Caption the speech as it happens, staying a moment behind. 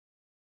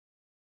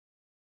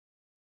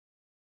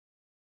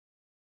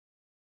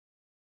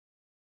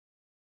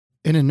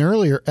In an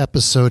earlier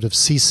episode of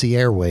CC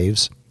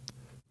Airwaves,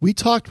 we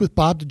talked with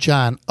Bob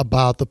DeJohn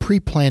about the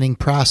pre-planning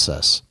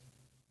process.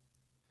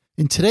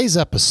 In today's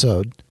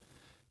episode,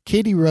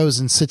 Katie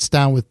Rosen sits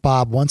down with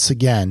Bob once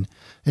again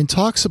and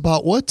talks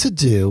about what to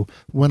do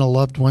when a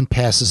loved one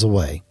passes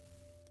away.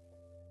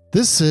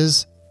 This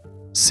is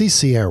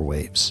CC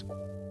Airwaves.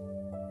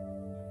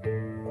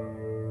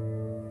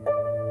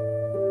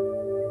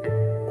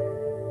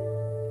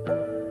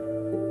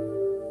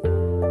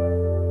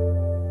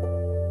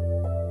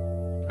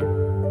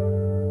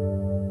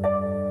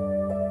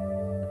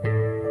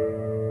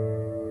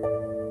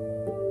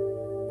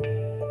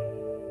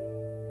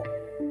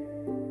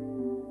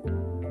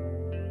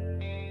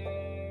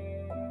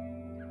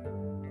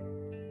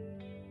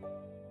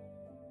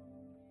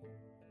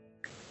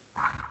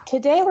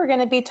 Today we're going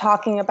to be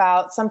talking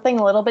about something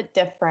a little bit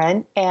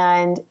different,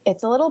 and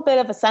it's a little bit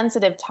of a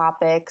sensitive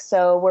topic.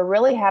 So we're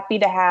really happy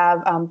to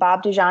have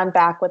Bob DeJohn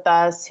back with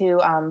us, who,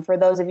 for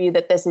those of you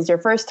that this is your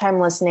first time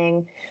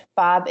listening,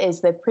 Bob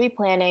is the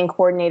pre-planning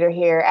coordinator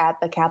here at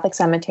the Catholic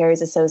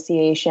Cemeteries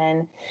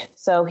Association.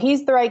 So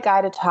he's the right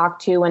guy to talk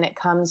to when it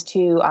comes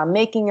to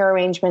making your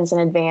arrangements in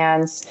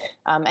advance,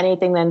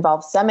 anything that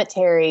involves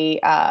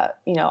cemetery,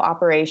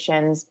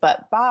 operations.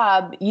 But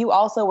Bob, you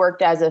also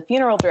worked as a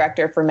funeral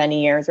director for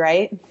many years,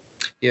 right?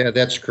 Yeah,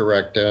 that's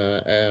correct.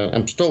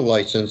 I'm still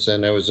licensed,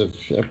 and I was a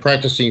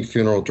practicing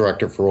funeral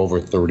director for over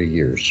 30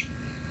 years.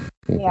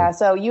 Yeah,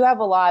 so you have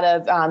a lot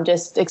of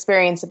just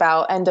experience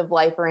about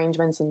end-of-life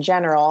arrangements in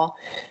general,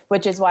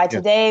 which is why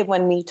today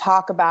when we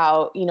talk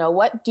about,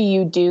 what do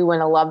you do when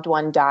a loved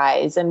one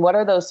dies and what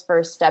are those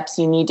first steps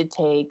you need to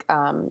take?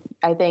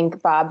 I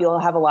think, Bob, you'll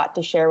have a lot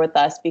to share with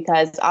us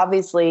because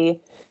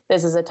obviously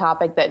this is a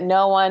topic that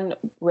no one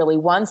really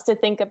wants to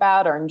think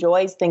about or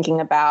enjoys thinking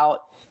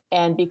about.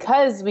 And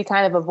because we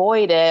kind of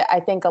avoid it, I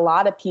think a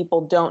lot of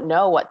people don't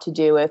know what to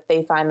do if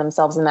they find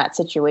themselves in that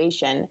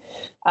situation.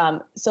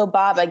 So,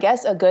 Bob, I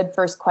guess a good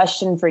first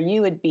question for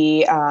you would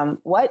be,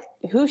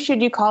 who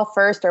should you call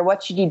first, or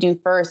what should you do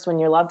first when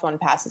your loved one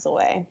passes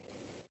away?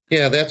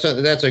 Yeah, that's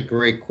a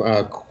great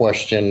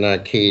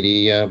question,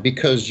 Katie,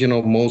 because,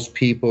 most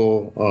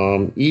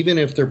people, even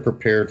if they're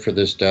prepared for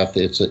this death,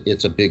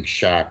 it's a big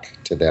shock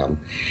to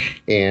them,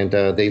 and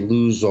they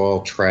lose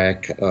all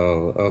track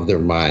of their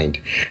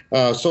mind.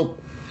 So,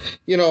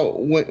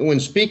 when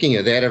speaking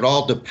of that, it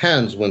all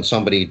depends when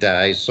somebody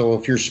dies. So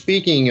if you're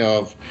speaking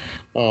of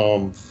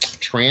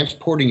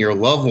transporting your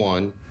loved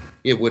one,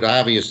 it would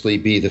obviously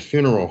be the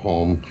funeral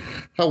home.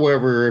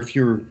 However, if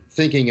you're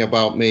thinking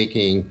about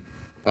making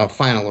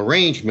final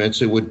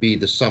arrangements, it would be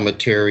the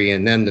cemetery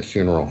and then the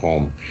funeral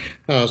home.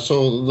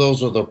 So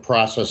those are the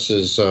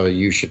processes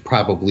you should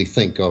probably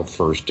think of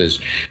first, is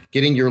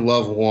getting your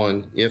loved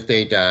one, if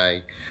they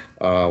die,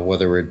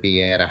 whether it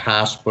be at a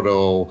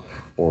hospital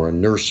or a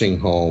nursing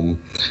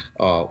home,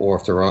 or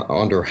if they're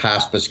under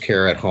hospice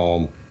care at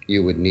home,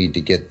 you would need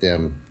to get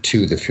them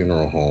to the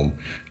funeral home.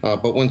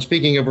 But when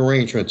speaking of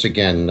arrangements,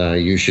 again,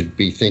 you should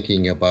be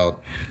thinking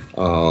about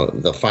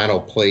the final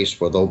place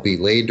where they'll be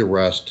laid to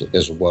rest,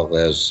 as well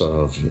as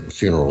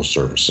funeral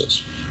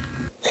services.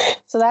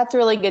 So that's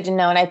really good to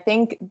know. And I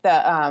think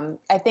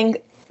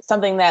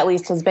something that at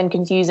least has been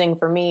confusing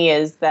for me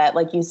is that,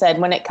 like you said,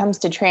 when it comes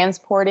to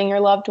transporting your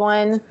loved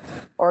one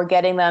or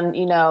getting them,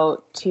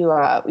 to,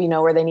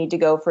 where they need to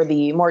go for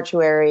the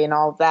mortuary and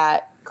all of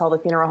that, called the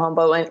funeral home.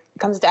 But when it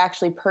comes to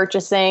actually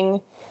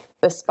purchasing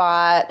the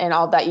spot and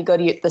all that, you go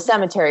to the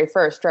cemetery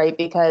first, right?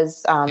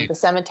 Because the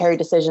cemetery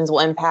decisions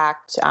will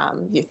impact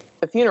the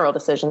funeral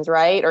decisions,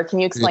 right? Or can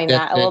you explain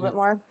that a little bit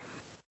more?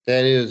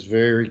 That is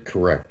very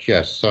correct.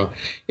 Yes. So,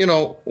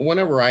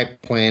 whenever I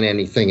plan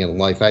anything in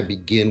life, I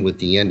begin with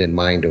the end in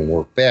mind and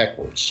work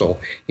backwards. So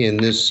in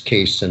this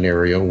case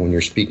scenario, when you're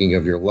speaking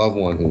of your loved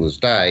one who has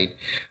died,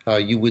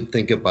 you would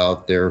think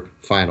about their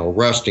final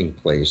resting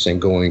place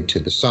and going to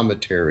the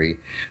cemetery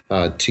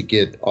to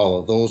get all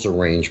of those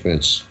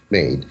arrangements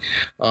made.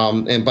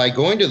 And by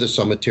going to the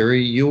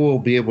cemetery, you will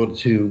be able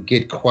to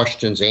get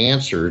questions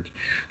answered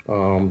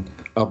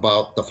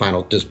about the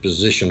final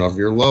disposition of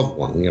your loved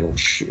one.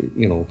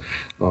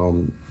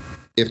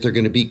 If they're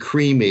going to be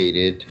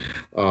cremated,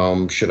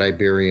 should I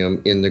bury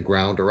them in the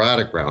ground or out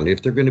of ground?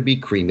 If they're going to be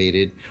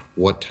cremated,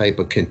 what type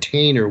of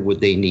container would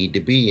they need to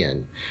be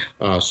in?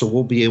 So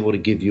we'll be able to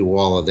give you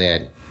all of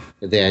that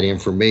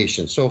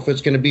information. So if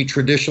it's going to be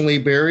traditionally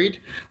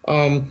buried,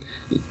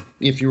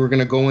 if you were going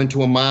to go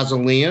into a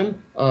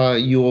mausoleum,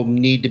 you'll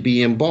need to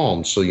be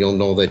embalmed. So you'll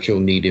know that you'll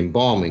need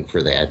embalming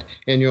for that.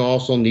 And you'll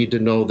also need to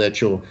know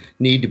that you'll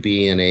need to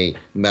be in a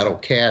metal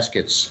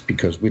caskets,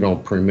 because we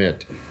don't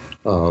permit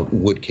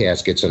wood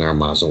caskets in our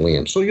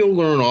mausoleum. So you'll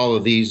learn all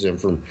of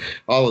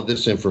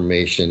this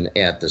information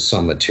at the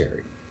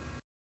cemetery.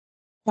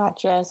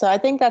 Gotcha. So I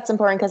think that's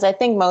important because I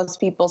think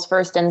most people's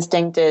first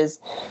instinct is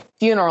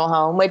funeral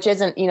home, which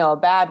isn't, a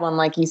bad one.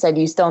 Like you said,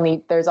 you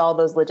still there's all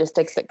those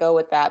logistics that go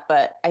with that.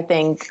 But I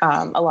think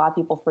a lot of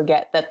people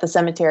forget that the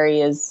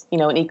cemetery is,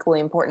 an equally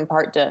important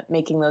part to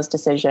making those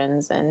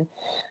decisions. And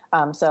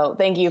so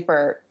thank you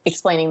for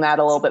explaining that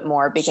a little bit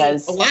more,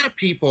 because a lot of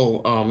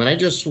people, and I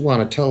just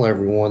want to tell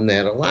everyone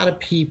that a lot of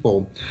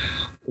people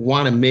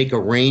want to make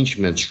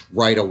arrangements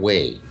right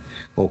away.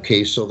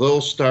 Okay, so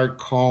they'll start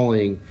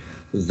calling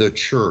the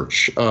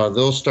church.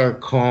 They'll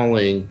start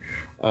calling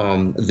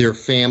their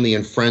family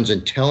and friends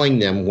and telling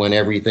them when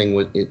everything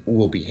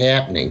will be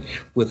happening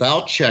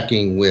without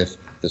checking with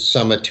the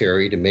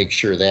cemetery to make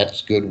sure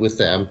that's good with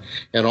them,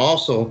 and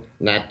also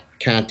not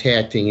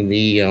contacting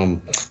the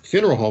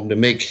funeral home to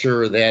make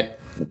sure that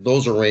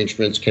those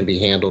arrangements can be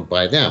handled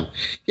by them.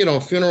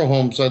 Funeral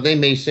homes, they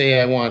may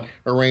say, I want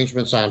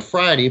arrangements on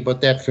Friday,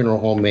 but that funeral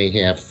home may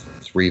have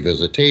 3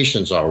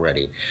 visitations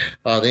already.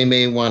 They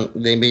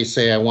may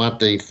say, I want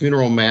the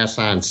funeral mass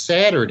on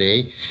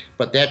Saturday,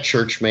 but that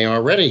church may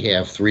already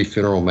have 3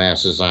 funeral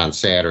masses on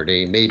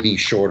Saturday, may be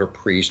short a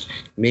priest,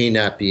 may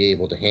not be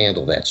able to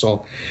handle that.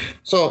 So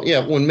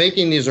yeah, when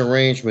making these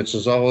arrangements,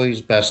 it's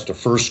always best to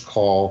first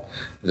call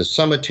the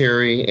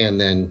cemetery and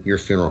then your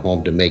funeral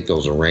home to make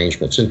those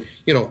arrangements. And,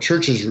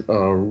 churches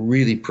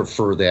really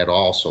prefer that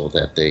also,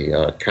 that they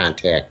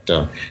contact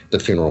the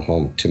funeral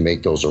home to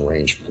make those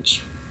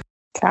arrangements.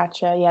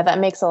 Gotcha. Yeah, that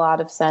makes a lot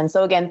of sense.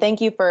 So again,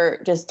 thank you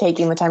for just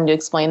taking the time to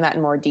explain that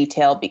in more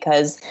detail,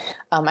 because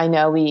I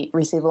know we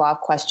receive a lot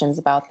of questions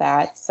about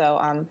that.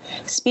 So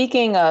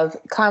speaking of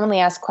commonly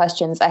asked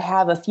questions, I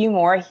have a few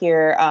more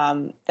here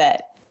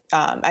that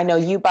I know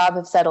you, Bob,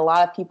 have said a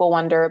lot of people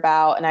wonder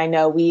about, and I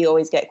know we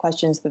always get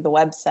questions through the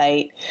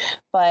website.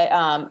 But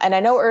and I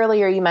know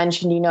earlier you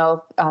mentioned,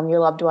 your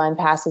loved one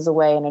passes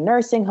away in a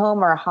nursing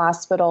home or a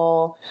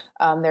hospital.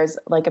 There's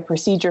like a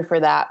procedure for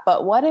that.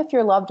 But what if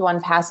your loved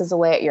one passes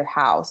away at your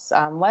house?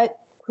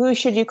 Who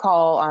should you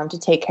call to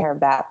take care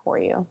of that for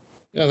you?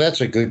 Yeah,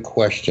 that's a good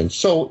question.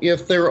 So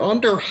if they're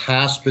under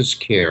hospice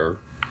care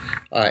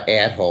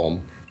at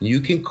home, you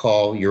can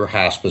call your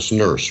hospice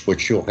nurse,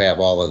 which you'll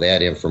have all of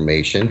that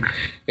information,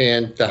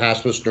 and the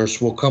hospice nurse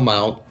will come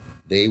out.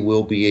 They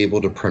will be able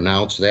to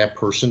pronounce that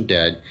person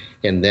dead,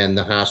 and then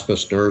the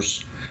hospice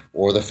nurse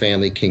or the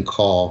family can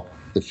call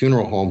the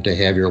funeral home to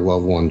have your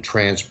loved one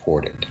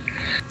transported.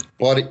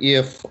 But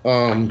if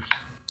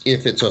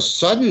it's a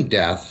sudden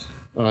death,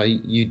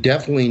 you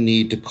definitely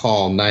need to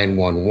call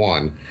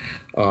 911.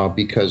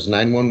 Because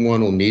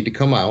 911 will need to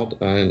come out,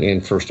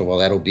 and first of all,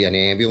 that'll be an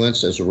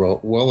ambulance as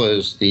well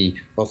as the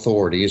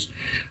authorities,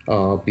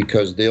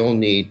 because they'll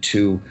need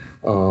to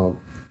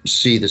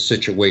see the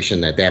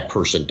situation that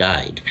person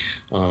died.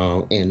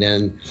 And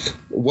then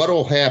what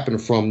will happen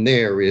from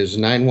there is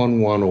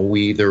 911 will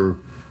either,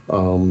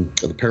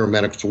 the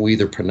paramedics will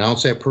either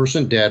pronounce that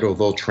person dead or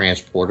they'll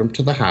transport them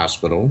to the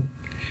hospital.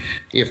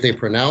 If they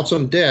pronounce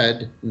them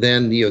dead,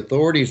 then the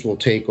authorities will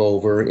take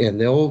over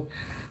and they'll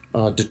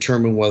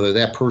determine whether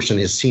that person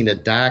has seen a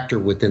doctor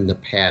within the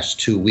past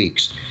 2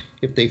 weeks.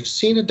 If they've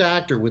seen a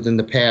doctor within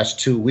the past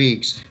 2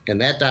 weeks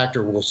and that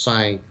doctor will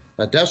sign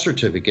a death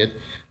certificate,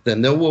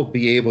 then they will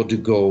be able to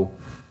go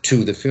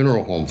to the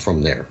funeral home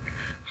from there.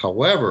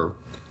 However,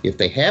 if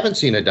they haven't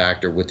seen a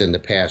doctor within the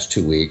past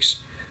 2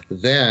 weeks,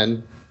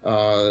 then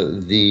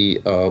the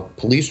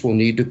police will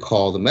need to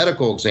call the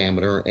medical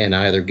examiner and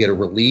either get a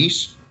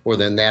release, or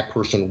then that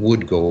person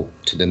would go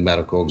to the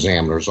medical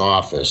examiner's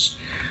office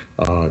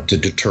to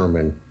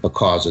determine a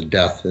cause of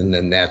death, and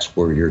then that's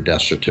where your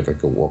death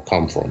certificate will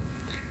come from.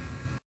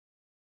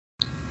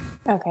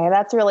 Okay,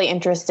 that's really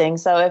interesting.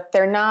 So if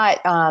they're not,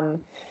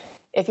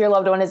 if your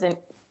loved one isn't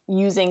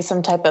using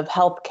some type of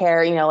health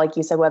care, like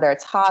you said, whether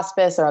it's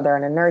hospice or they're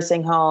in a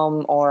nursing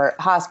home or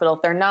hospital,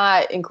 if they're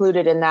not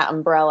included in that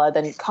umbrella,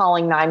 then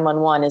calling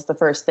 911 is the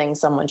first thing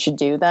someone should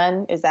do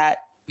then? Is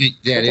that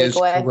That is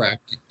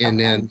correct. And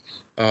then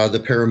the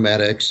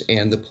paramedics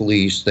and the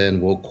police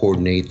then will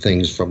coordinate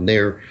things from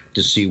there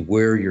to see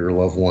where your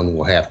loved one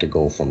will have to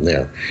go from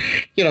there.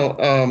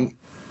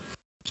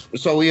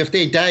 So if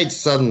they died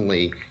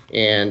suddenly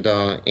and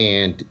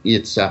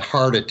it's a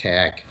heart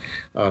attack,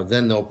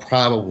 then they'll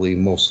probably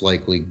most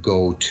likely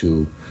go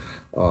to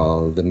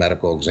the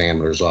medical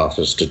examiner's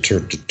office to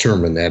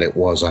determine that it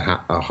was a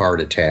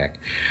heart attack.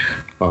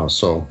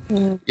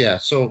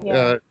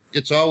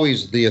 It's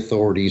always the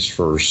authorities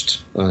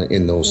first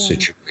in those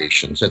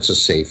situations. That's the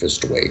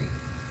safest way.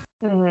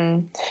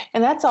 Mm-hmm.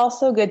 And that's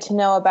also good to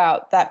know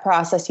about that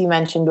process you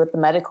mentioned with the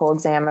medical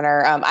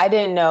examiner. I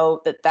didn't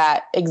know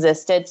that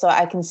existed. So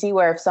I can see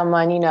where if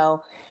someone,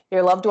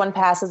 your loved one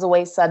passes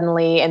away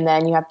suddenly and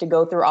then you have to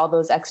go through all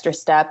those extra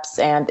steps.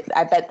 And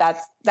I bet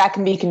that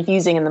can be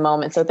confusing in the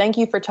moment. So thank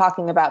you for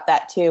talking about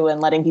that too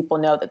and letting people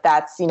know that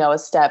that's, a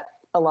step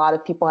a lot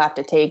of people have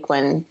to take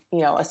when,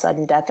 a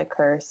sudden death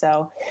occurs.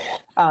 So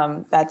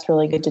that's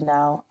really good to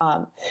know.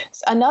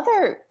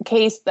 Another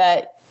case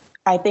that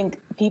I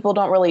think people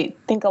don't really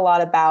think a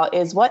lot about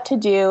is what to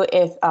do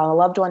if a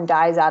loved one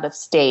dies out of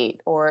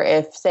state, or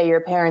if, say, your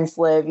parents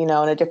live, in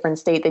a different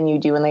state than you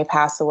do when they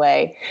pass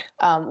away.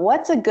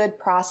 What's a good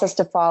process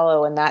to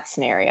follow in that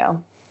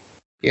scenario?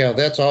 Yeah,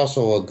 that's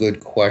also a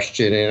good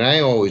question. And I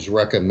always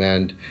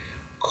recommend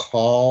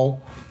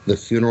call the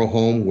funeral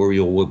home where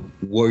you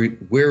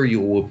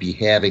will be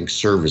having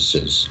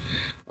services,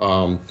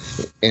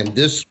 and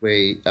this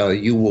way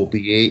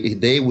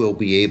they will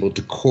be able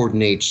to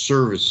coordinate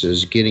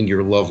services getting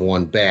your loved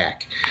one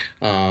back.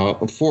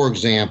 For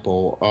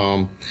example,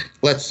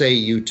 let's say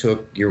you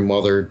took your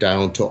mother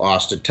down to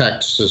Austin,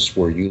 Texas,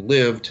 where you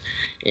lived,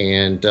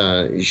 and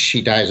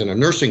she dies in a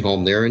nursing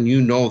home there, and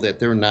you know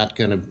that you're not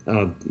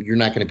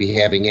going to be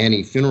having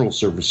any funeral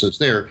services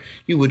there.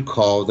 You would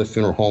call the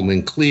funeral home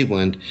in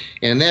Cleveland,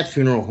 and that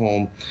funeral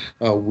home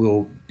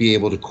will be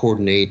able to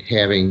coordinate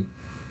having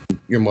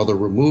your mother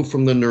removed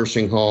from the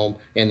nursing home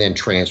and then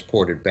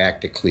transported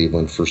back to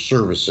Cleveland for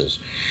services.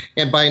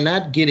 And by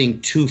not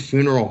getting two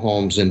funeral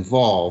homes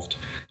involved,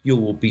 you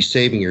will be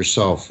saving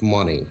yourself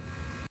money,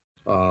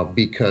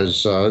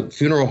 because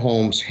funeral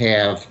homes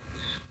have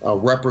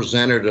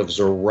representatives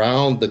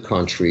around the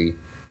country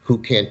who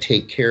can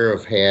take care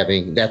of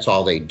that's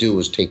all they do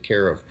is take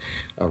care of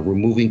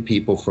removing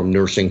people from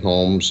nursing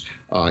homes,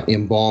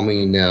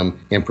 embalming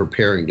them, and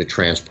preparing to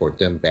transport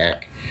them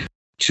back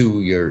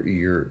to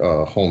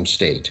your home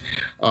state.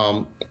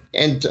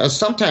 And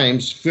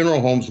sometimes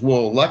funeral homes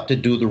will elect to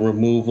do the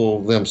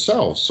removal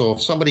themselves. So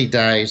if somebody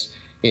dies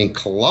in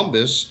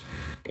Columbus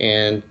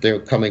and they're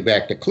coming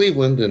back to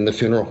Cleveland, then the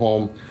funeral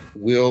home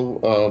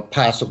will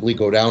possibly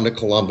go down to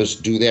Columbus,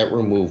 do that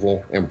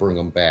removal, and bring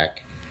them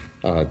back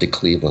to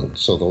Cleveland.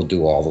 So they'll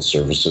do all the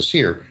services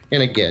here.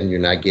 And again,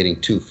 you're not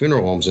getting two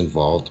funeral homes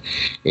involved,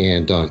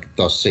 and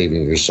thus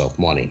saving yourself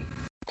money.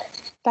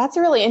 That's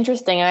really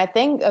interesting. And I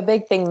think a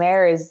big thing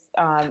there is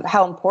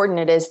how important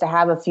it is to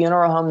have a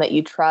funeral home that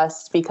you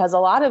trust, because a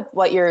lot of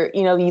what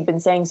you've been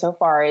saying so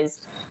far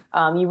is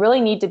you really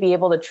need to be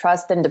able to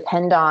trust and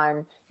depend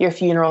on your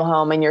funeral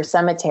home and your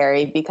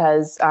cemetery,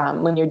 because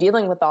when you're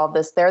dealing with all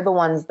this, they're the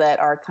ones that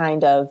are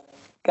kind of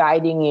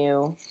guiding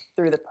you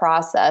through the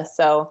process.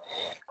 So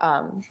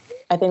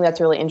I think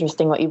that's really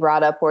interesting what you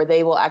brought up, where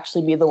they will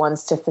actually be the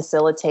ones to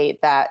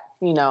facilitate that,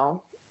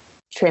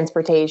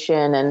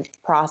 transportation and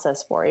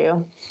process for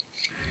you.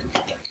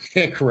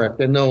 Yeah, correct.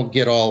 And they'll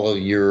get all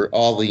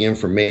the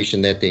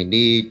information that they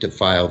need to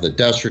file the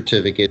death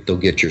certificate. They'll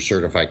get your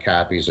certified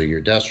copies of your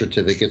death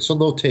certificate. So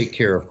they'll take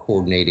care of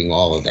coordinating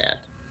all of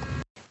that.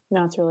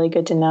 No, it's really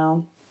good to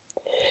know.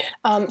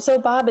 So,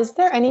 Bob, is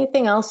there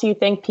anything else you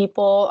think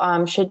people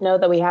should know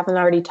that we haven't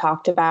already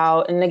talked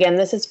about? And again,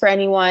 this is for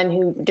anyone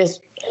who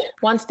just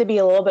wants to be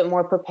a little bit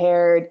more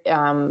prepared,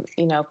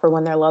 for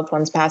when their loved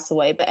ones pass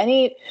away. But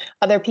any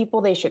other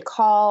people they should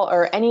call,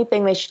 or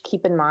anything they should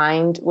keep in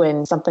mind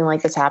when something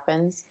like this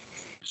happens?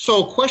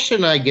 So a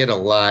question I get a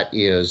lot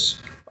is,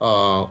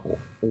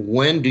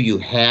 when do you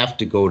have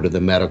to go to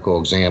the medical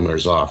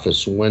examiner's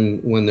office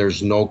when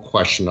there's no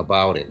question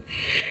about it?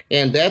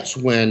 And that's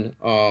when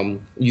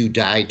you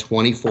die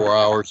 24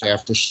 hours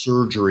after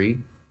surgery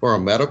or a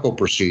medical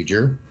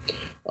procedure,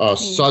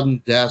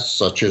 sudden deaths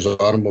such as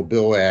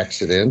automobile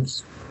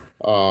accidents,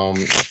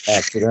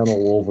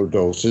 accidental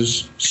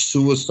overdoses,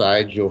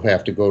 suicides, you'll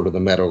have to go to the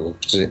medical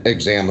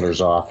examiner's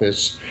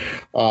office.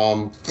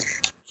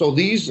 So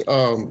these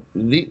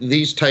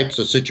types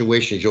of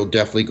situations, you'll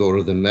definitely go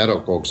to the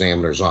medical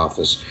examiner's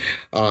office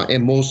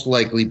and most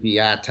likely be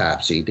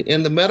autopsied.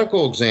 And the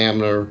medical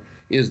examiner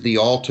is the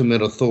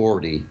ultimate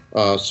authority,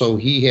 so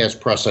he has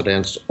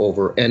precedence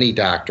over any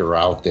doctor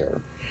out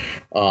there.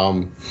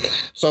 You'll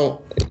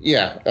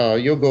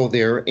go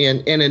there.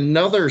 And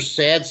another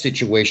sad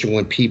situation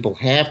when people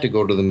have to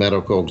go to the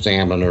medical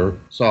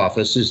examiner's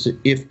office is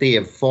if they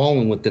have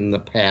fallen within the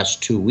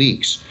past 2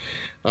 weeks.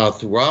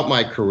 Throughout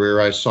my career,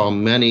 I saw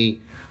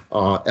many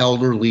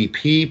elderly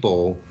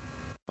people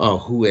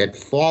who had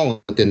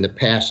fallen within the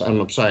past,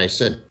 I'm sorry, I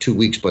said 2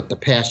 weeks, but the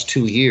past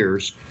 2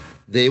 years,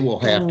 they will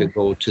have to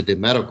go to the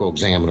medical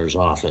examiner's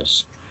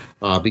office.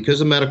 Because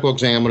the medical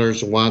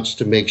examiners wants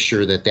to make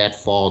sure that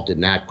fall did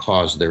not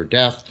cause their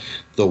death.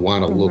 They'll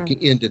want to look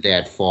into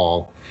that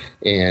fall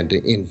and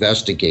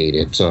investigate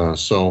it.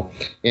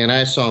 And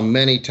I saw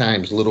many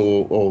times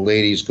little old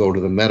ladies go to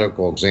the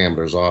medical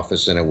examiner's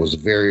office, and it was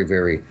very,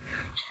 very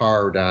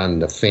hard on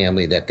the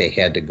family that they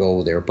had to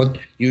go there. But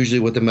usually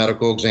what the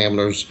medical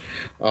examiner's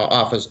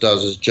office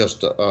does is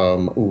just looks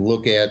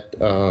at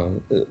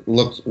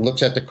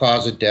the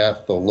cause of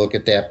death. They'll look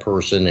at that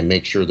person and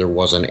make sure there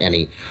wasn't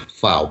any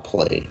foul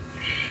play.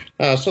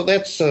 So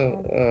that's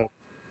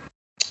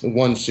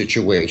one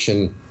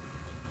situation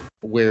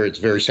where it's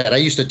very sad. I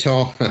used to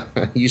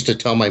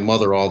tell my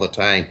mother all the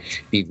time,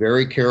 be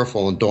very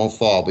careful and don't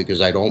fall,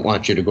 because I don't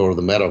want you to go to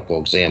the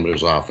medical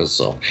examiner's office.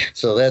 So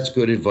that's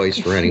good advice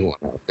for anyone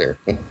out there.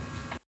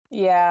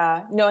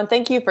 Yeah, no, and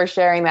thank you for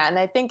sharing that. And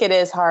I think it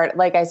is hard.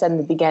 Like I said in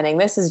the beginning,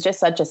 this is just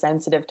such a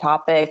sensitive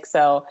topic.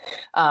 So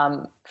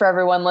for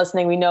everyone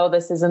listening, we know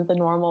this isn't the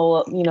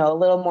normal, a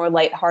little more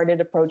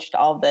lighthearted approach to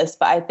all of this.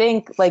 But I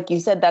think, like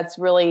you said, that's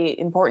really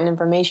important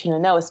information to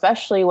know,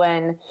 especially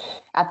when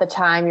at the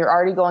time you're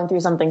already going through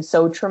something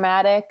so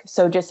traumatic.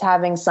 So just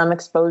having some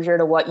exposure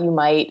to what you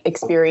might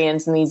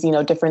experience in these,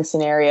 different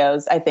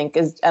scenarios, I think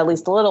is at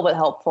least a little bit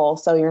helpful.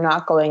 So you're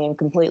not going in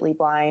completely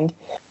blind.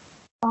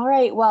 All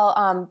right. Well,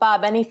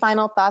 Bob, any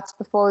final thoughts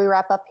before we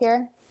wrap up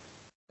here?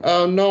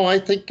 No, I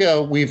think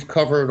we've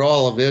covered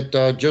all of it.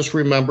 Just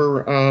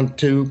remember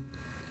to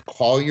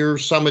call your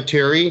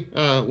cemetery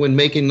when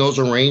making those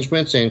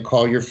arrangements, and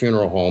call your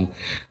funeral home.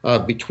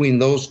 Between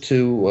those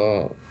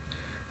two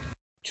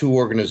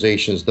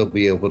organizations, they'll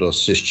be able to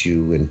assist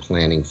you in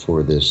planning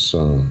for this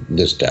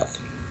death.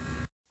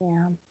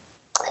 Yeah.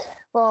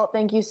 Well,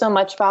 thank you so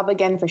much, Bob,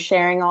 again for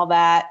sharing all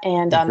that.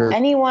 And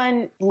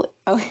anyone,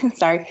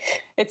 sorry,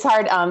 it's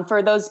hard.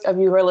 For those of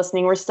you who are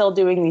listening, we're still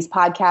doing these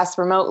podcasts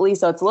remotely,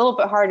 so it's a little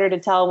bit harder to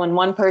tell when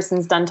one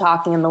person's done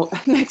talking and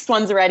the next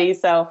one's ready.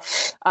 So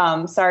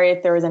sorry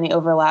if there was any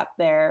overlap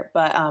there.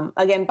 But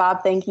again,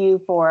 Bob, thank you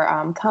for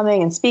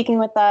coming and speaking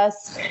with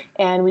us.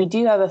 And we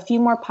do have a few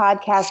more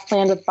podcasts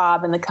planned with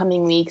Bob in the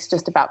coming weeks,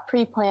 just about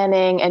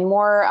pre-planning and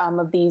more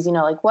of these,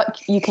 like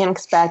what you can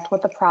expect,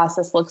 what the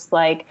process looks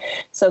like.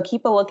 So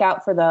keep a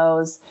lookout for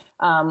those.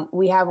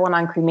 We have one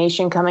on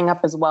cremation coming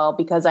up as well,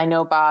 because I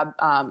know, Bob,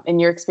 in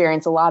your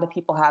experience, a lot of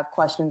people have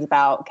questions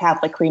about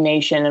Catholic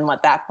cremation and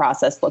what that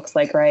process looks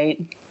like,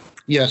 right?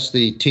 Yes,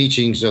 the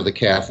teachings of the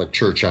Catholic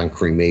Church on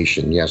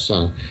cremation. Yes,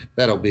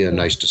 that'll be a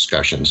nice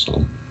discussion.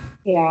 So.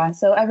 Yeah,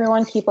 so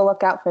everyone keep a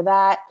lookout for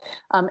that.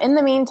 In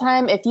the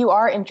meantime, if you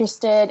are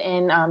interested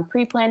in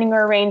pre-planning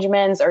your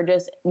arrangements, or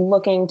just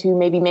looking to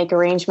maybe make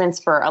arrangements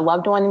for a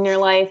loved one in your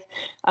life,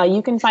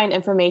 you can find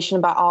information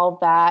about all of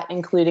that,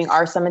 including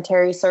our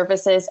cemetery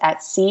services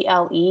at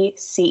clecem.org.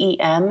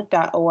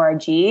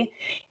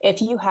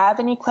 If you have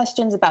any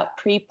questions about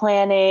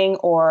pre-planning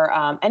or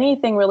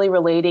anything really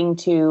relating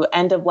to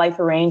end-of-life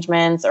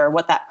arrangements or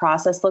what that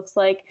process looks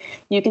like,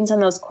 you can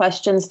send those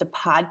questions to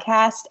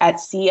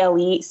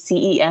podcast@clecem.org,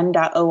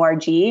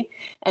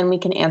 and we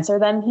can answer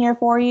them here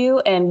for you.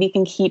 And we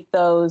can keep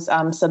those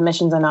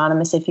submissions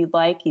anonymous if you'd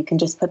like. You can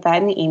just put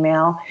that in the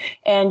email,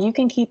 and you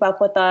can keep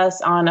up with us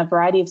on a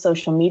variety of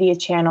social media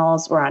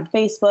channels. We're on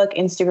Facebook,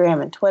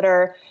 Instagram, and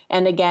Twitter.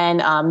 And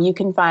again, you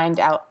can find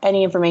out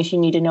any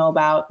information you need to know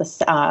about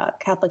the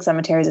Catholic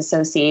Cemeteries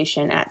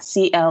Association at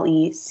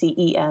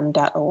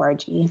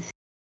clecem.org.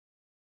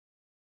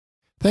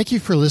 Thank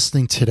you for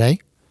listening today.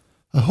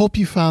 I hope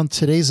you found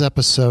today's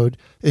episode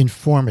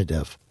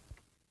informative.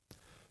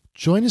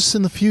 Join us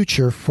in the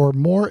future for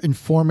more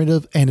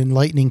informative and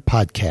enlightening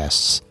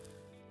podcasts.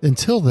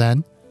 Until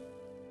then,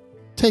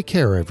 take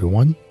care,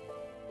 everyone.